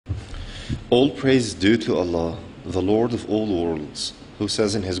All praise is due to Allah, the Lord of all worlds, who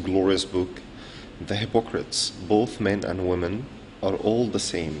says in His glorious book, "The hypocrites, both men and women, are all the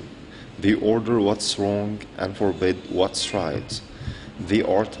same. They order what's wrong and forbid what's right. They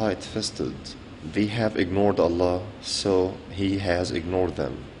are tight-fisted. They have ignored Allah, so He has ignored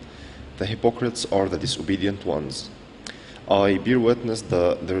them. The hypocrites are the disobedient ones. I bear witness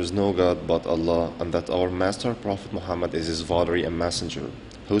that there is no God but Allah, and that our Master Prophet Muhammad is His votary and messenger,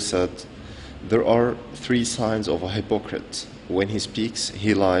 who said, there are three signs of a hypocrite. When he speaks,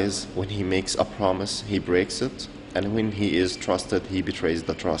 he lies. When he makes a promise, he breaks it. And when he is trusted, he betrays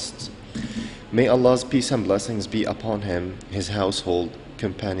the trust. May Allah's peace and blessings be upon him, his household,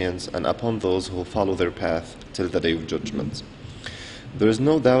 companions, and upon those who follow their path till the day of judgment. There is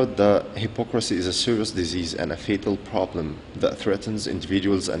no doubt that hypocrisy is a serious disease and a fatal problem that threatens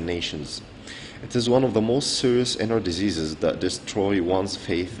individuals and nations. It is one of the most serious inner diseases that destroy one's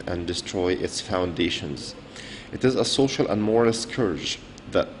faith and destroy its foundations. It is a social and moral scourge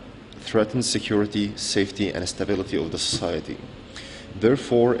that threatens security, safety, and stability of the society.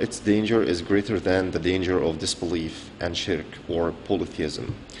 Therefore, its danger is greater than the danger of disbelief and shirk or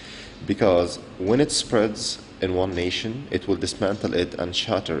polytheism, because when it spreads in one nation, it will dismantle it and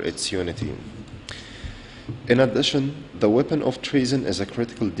shatter its unity. In addition, the weapon of treason is a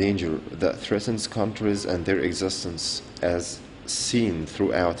critical danger that threatens countries and their existence, as seen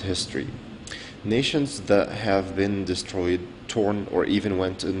throughout history. Nations that have been destroyed, torn, or even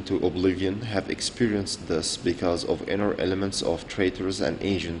went into oblivion have experienced this because of inner elements of traitors and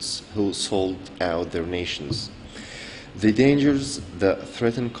agents who sold out their nations. The dangers that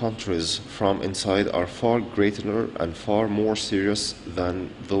threaten countries from inside are far greater and far more serious than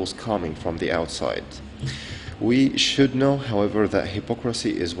those coming from the outside. We should know, however, that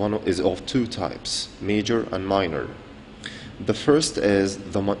hypocrisy is of two types, major and minor. The first is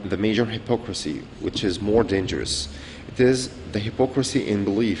the major hypocrisy, which is more dangerous. It is the hypocrisy in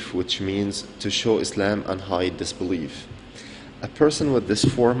belief, which means to show Islam and hide disbelief. A person with this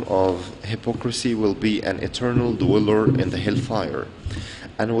form of hypocrisy will be an eternal dweller in the hellfire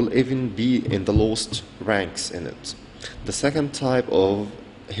and will even be in the lowest ranks in it. The second type of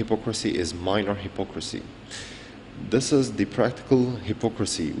hypocrisy is minor hypocrisy. This is the practical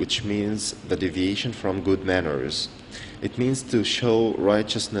hypocrisy, which means the deviation from good manners. It means to show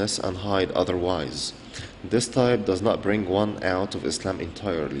righteousness and hide otherwise. This type does not bring one out of Islam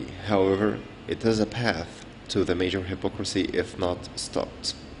entirely. However, it is a path to the major hypocrisy if not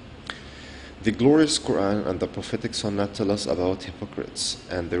stopped. The glorious Quran and the prophetic Sunnah tell us about hypocrites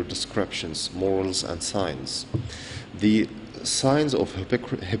and their descriptions, morals, and signs. The signs of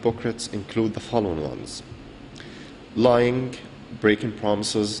hypocrites include the following ones: lying, breaking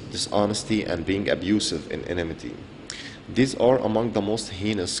promises, dishonesty, and being abusive in enmity. These are among the most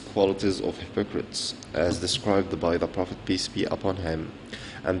heinous qualities of hypocrites, as described by the Prophet, peace be upon him,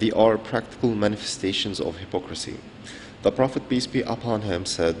 and they are practical manifestations of hypocrisy. The Prophet, peace be upon him,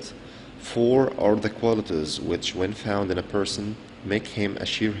 said, "Four are the qualities which, when found in a person, make him a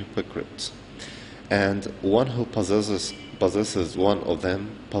sheer hypocrite, and one who possesses one of them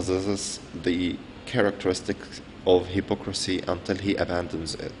possesses the characteristics of hypocrisy until he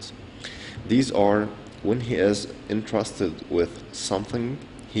abandons it. These are: when he is entrusted with something,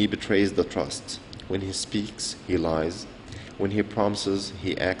 he betrays the trust. When he speaks, he lies. When he promises,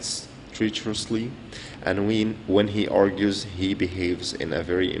 he acts treacherously. And when he argues, he behaves in a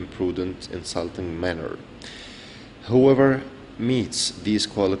very imprudent, insulting manner. Whoever meets these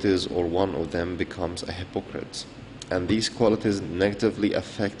qualities or one of them becomes a hypocrite. And these qualities negatively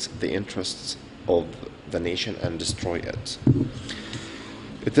affect the interests of the nation and destroy it."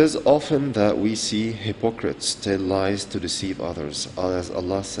 It is often that we see hypocrites tell lies to deceive others. As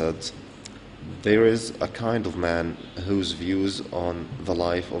Allah said, "There is a kind of man whose views on the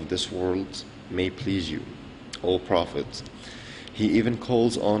life of this world may please you, O Prophet. He even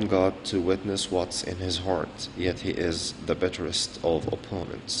calls on God to witness what's in his heart, yet he is the bitterest of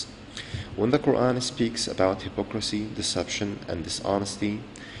opponents." When the Quran speaks about hypocrisy, deception, and dishonesty,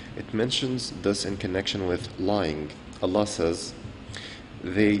 it mentions this in connection with lying. Allah says,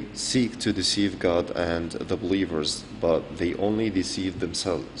 "They seek to deceive God and the believers, but they only deceive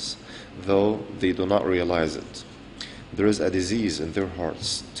themselves, though they do not realize it. There is a disease in their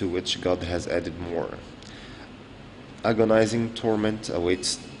hearts to which God has added more. Agonizing torment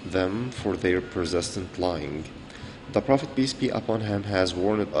awaits them for their persistent lying." The Prophet, peace be upon him, has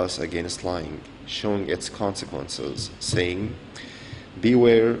warned us against lying, showing its consequences, saying,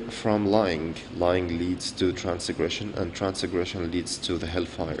 "Beware from lying. Lying leads to transgression, and transgression leads to the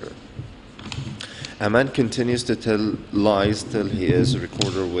hellfire." A man continues to tell lies till he is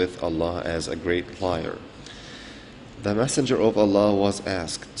recorded with Allah as a great liar. The Messenger of Allah was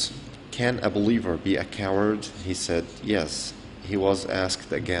asked, "Can a believer be a coward?" He said, "Yes." He was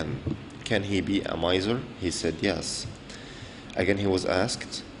asked again, "Can he be a miser?" He said, "Yes." Again he was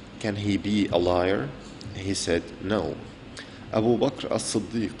asked, "Can he be a liar?" He said, "No." Abu Bakr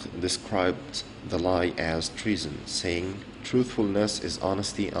as-Siddiq described the lie as treason, saying, "Truthfulness is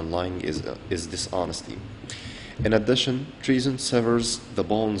honesty and lying is dishonesty." In addition, treason severs the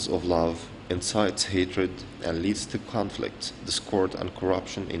bonds of love, incites hatred, and leads to conflict, discord, and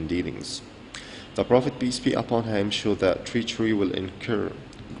corruption in dealings. The Prophet, peace be upon him, showed that treachery will incur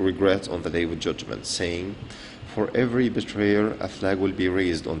regret on the day of judgment, saying, "For every betrayer a flag will be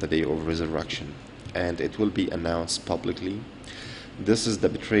raised on the day of resurrection, and it will be announced publicly, 'This is the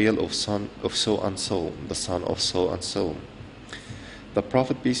betrayal of son of so-and-so, the son of so-and-so.'" The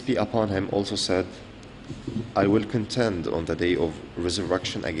Prophet, peace be upon him, also said, "I will contend on the day of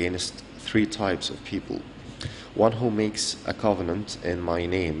resurrection against three types of people. One who makes a covenant in my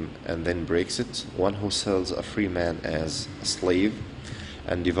name and then breaks it, one who sells a free man as a slave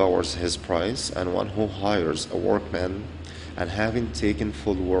and devours his price, and one who hires a workman and having taken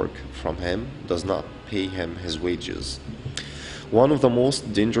full work from him does not pay him his wages." One of the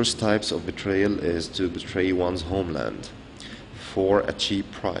most dangerous types of betrayal is to betray one's homeland for a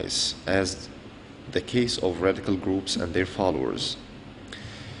cheap price, as the case of radical groups and their followers.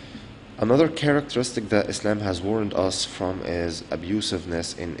 Another characteristic that Islam has warned us from is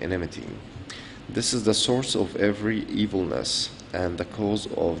abusiveness in enmity. This is the source of every evilness and the cause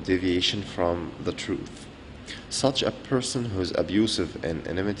of deviation from the truth. Such a person who is abusive in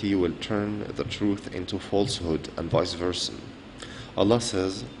enmity will turn the truth into falsehood and vice versa. Allah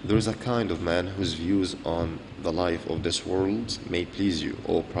says, "There is a kind of man whose views on the life of this world may please you,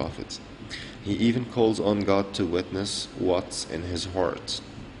 O Prophet. He even calls on God to witness what's in his heart,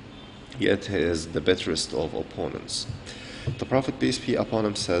 yet he is the bitterest of opponents." The Prophet, peace be upon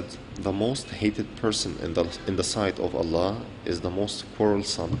him, said, "The most hated person in the sight of Allah is the most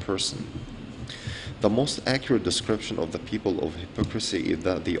quarrelsome person." The most accurate description of the people of hypocrisy is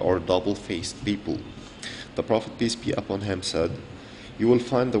that they are double-faced people. The Prophet, peace be upon him, said, "You will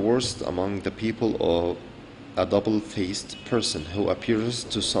find the worst among the people of a double-faced person who appears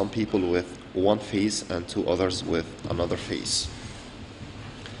to some people with one face and to others with another face."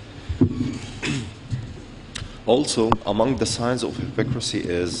 Also, among the signs of hypocrisy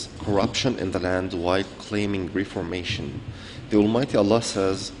is corruption in the land while claiming reformation. The Almighty Allah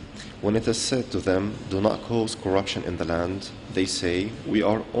says, "When it is said to them, 'Do not cause corruption in the land,' they say, 'We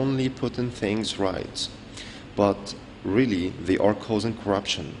are only putting things right.' But really, they are causing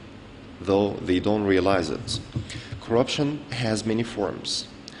corruption, though they don't realize it." Corruption has many forms,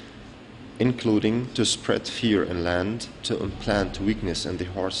 including to spread fear in land, to implant weakness in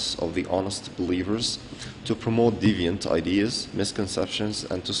the hearts of the honest believers, to promote deviant ideas, misconceptions,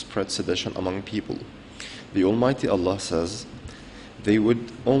 and to spread sedition among people. The Almighty Allah says, "They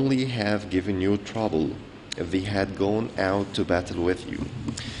would only have given you trouble if they had gone out to battle with you.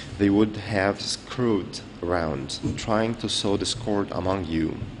 They would have screwed around, trying to sow discord among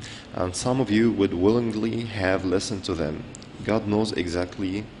you, and some of you would willingly have listened to them. God knows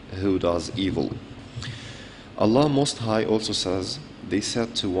exactly who does evil." Allah Most High also says, "They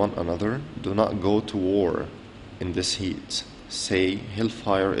said to one another, 'Do not go to war in this heat.' Say,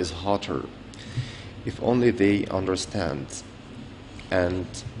 hellfire is hotter." If only they understand. And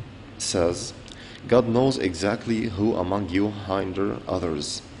says, "God knows exactly who among you hinder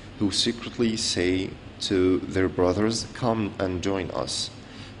others, who secretly say to their brothers, 'Come and join us,'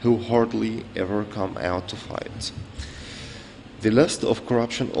 who hardly ever come out to fight." The list of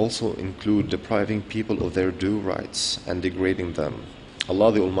corruption also include depriving people of their due rights and degrading them.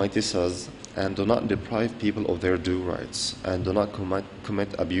 Allah the Almighty says, "And do not deprive people of their due rights, and do not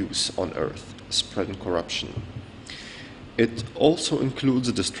commit abuse on earth, spreading corruption." It also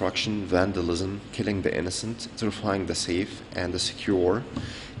includes destruction, vandalism, killing the innocent, terrifying the safe and the secure,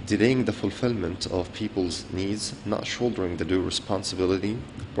 delaying the fulfillment of people's needs, not shouldering the due responsibility,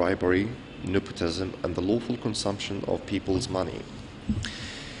 bribery, nepotism, and the lawful consumption of people's money.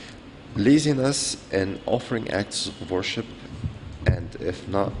 Laziness in offering acts of worship, and if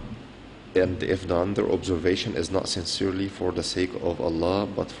done, their observation is not sincerely for the sake of Allah,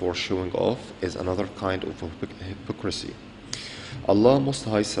 but for showing off, is another kind of hypocrisy. Allah Most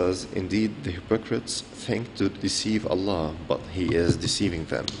High says, "Indeed, the hypocrites think to deceive Allah, but He is deceiving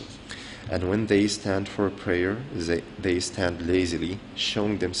them. And when they stand for prayer, they stand lazily,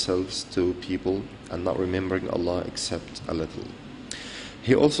 showing themselves to people and not remembering Allah except a little."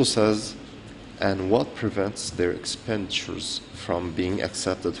 He also says, and what prevents their expenditures from being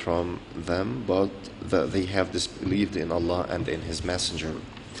accepted from them, but that they have disbelieved in Allah and in His Messenger,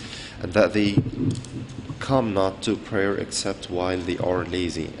 and that they come not to prayer except while they are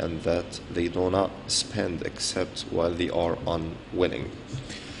lazy, and that they do not spend except while they are unwilling.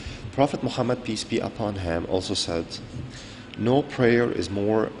 Prophet Muhammad, peace be upon him, also said, "No prayer is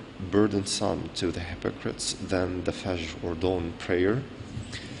more burdensome to the hypocrites than the Fajr or dawn prayer,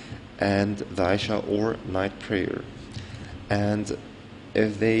 and the Isha or night prayer. And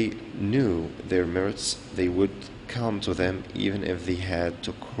if they knew their merits, they would come to them even if they had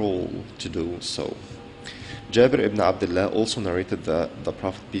to crawl to do so." Jabir ibn Abdullah also narrated that the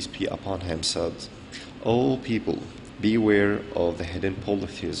Prophet, peace be upon him, said, "O people, beware of the hidden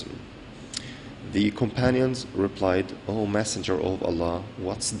polytheism." The companions replied, "O Messenger of Allah,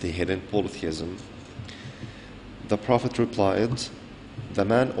 what's the hidden polytheism?" The Prophet replied, "The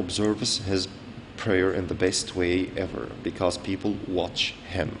man observes his prayer in the best way ever, because people watch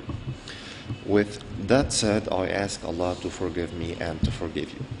him. With that said, I ask Allah to forgive me and to forgive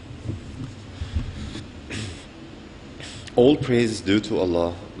you." All praise is due to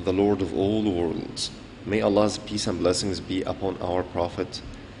Allah, the Lord of all worlds. May Allah's peace and blessings be upon our Prophet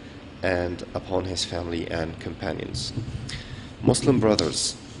and upon his family and companions. Muslim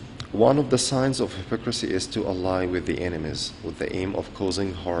brothers, one of the signs of hypocrisy is to ally with the enemies with the aim of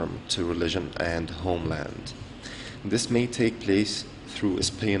causing harm to religion and homeland. This may take place through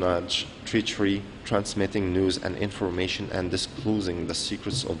espionage, treachery, transmitting news and information, and disclosing the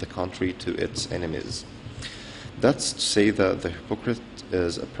secrets of the country to its enemies. That's to say that the hypocrite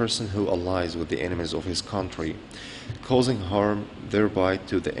is a person who allies with the enemies of his country, causing harm thereby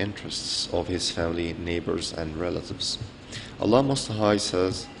to the interests of his family, neighbors, and relatives. Allah Most High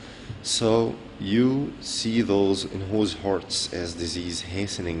says, "So you see those in whose hearts is disease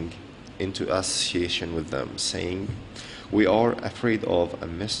hastening into association with them, saying, 'We are afraid of a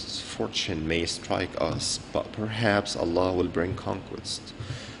misfortune may strike us, but perhaps Allah will bring conquest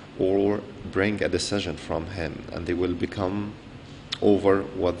or bring a decision from Him, and they will become over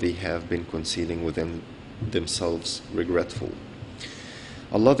what they have been concealing within themselves regretful.'"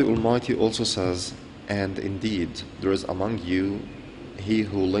 Allah the Almighty also says, "And indeed there is among you he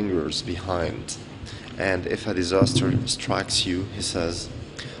who lingers behind, and if a disaster strikes you, he says,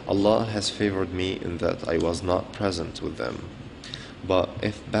 'Allah has favored me in that I was not present with them.' But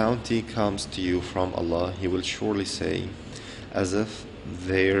if bounty comes to you from Allah, He will surely say, as if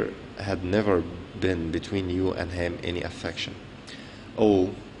there had never been between you and Him any affection,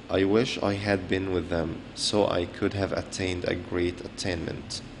 'Oh, I wish I had been with them, so I could have attained a great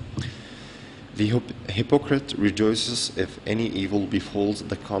attainment.'" The hypocrite rejoices if any evil befalls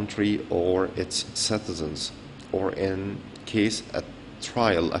the country or its citizens, or in case a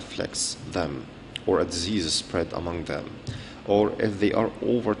trial afflicts them, or a disease is spread among them, or if they are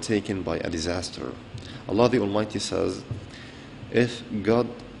overtaken by a disaster. Allah the Almighty says, If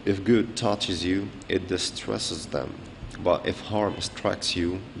good touches you, it distresses them, but if harm strikes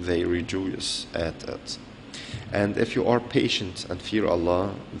you, they rejoice at it. And if you are patient and fear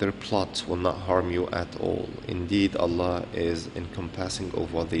Allah, their plot will not harm you at all. Indeed, Allah is encompassing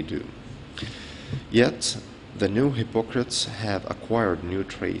of what they do. Yet, the new hypocrites have acquired new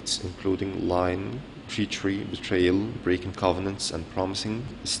traits, including lying, treachery, betrayal, breaking covenants and promising,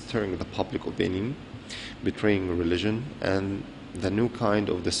 stirring the public opinion, betraying religion, and the new kind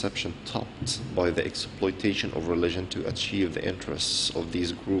of deception topped by the exploitation of religion to achieve the interests of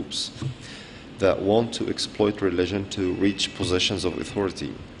these groups that want to exploit religion to reach positions of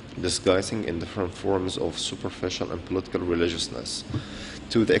authority, disguising in different forms of superficial and political religiousness,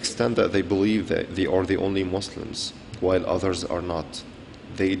 to the extent that they believe that they are the only Muslims, while others are not.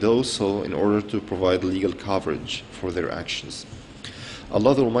 They do so in order to provide legal coverage for their actions.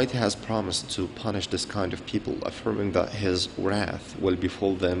 Allah the Almighty has promised to punish this kind of people, affirming that His wrath will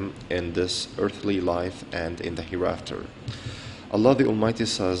befall them in this earthly life and in the hereafter. Allah the Almighty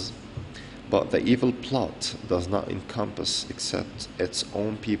says, "But the evil plot does not encompass except its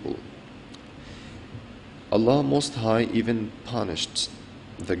own people." Allah Most High even punished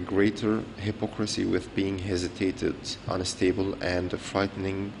the greater hypocrisy with being hesitated, unstable, and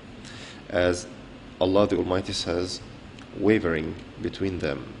frightening, as Allah the Almighty says, wavering between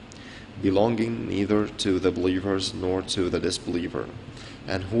them, belonging neither to the believers nor to the disbeliever.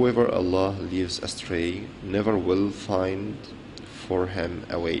 And whoever Allah leaves astray never will find for him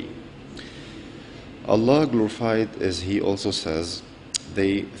a way. Allah glorified as He also says,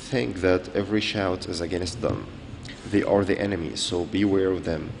 "They think that every shout is against them. They are the enemy, so beware of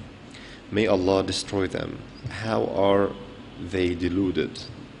them. May Allah destroy them. How are they deluded?"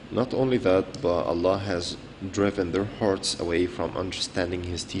 Not only that, but Allah has driven their hearts away from understanding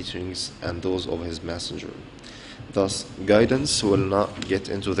His teachings and those of His Messenger. Thus, guidance will not get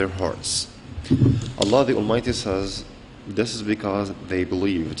into their hearts. Allah the Almighty says, this is because they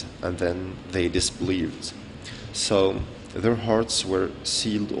believed and then they disbelieved. So, their hearts were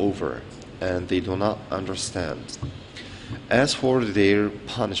sealed over and they do not understand. As for their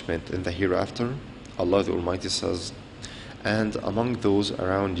punishment in the hereafter, Allah the Almighty says, and among those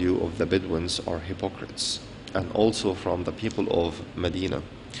around you of the Bedouins are hypocrites, and also from the people of Medina.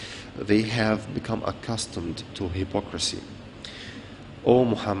 They have become accustomed to hypocrisy. O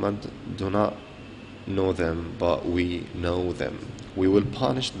Muhammad, do not know them, but we know them. We will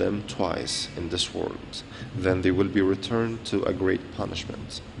punish them twice in this world, then they will be returned to a great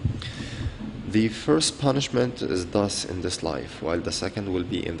punishment. The first punishment is thus in this life, while the second will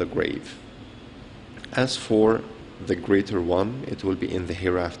be in the grave. As for the greater one, it will be in the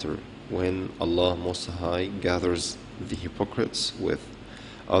hereafter, when Allah Most High gathers the hypocrites with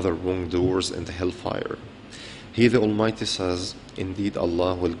other wrongdoers in the hellfire. He the Almighty says, indeed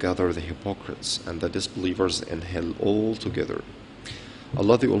Allah will gather the hypocrites and the disbelievers in hell all together.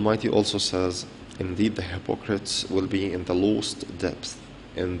 Allah the Almighty also says, indeed the hypocrites will be in the lowest depth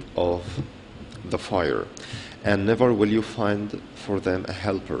of the fire, and never will you find for them a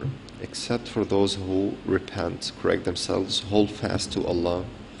helper, except for those who repent, correct themselves, hold fast to Allah,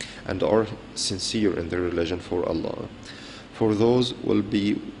 and are sincere in their religion for Allah. For those will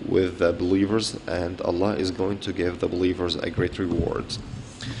be with the believers, and Allah is going to give the believers a great reward.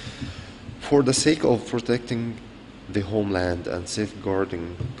 For the sake of protecting the homeland and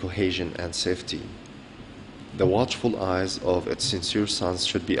safeguarding cohesion and safety, the watchful eyes of its sincere sons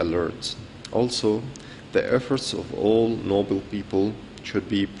should be alert. Also, the efforts of all noble people should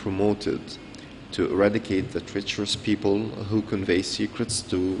be promoted to eradicate the treacherous people who convey secrets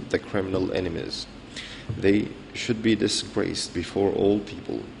to the criminal enemies. They should be disgraced before all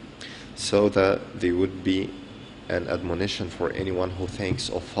people, so that they would be an admonition for anyone who thinks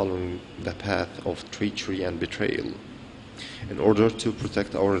of following the path of treachery and betrayal, in order to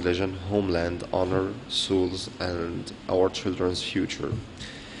protect our religion, homeland, honor, souls, and our children's future,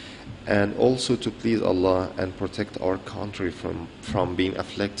 and also to please Allah and protect our country from being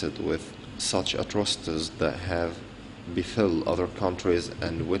afflicted with such atrocities that have befell other countries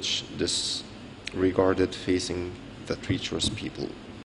and which disregarded facing the treacherous people.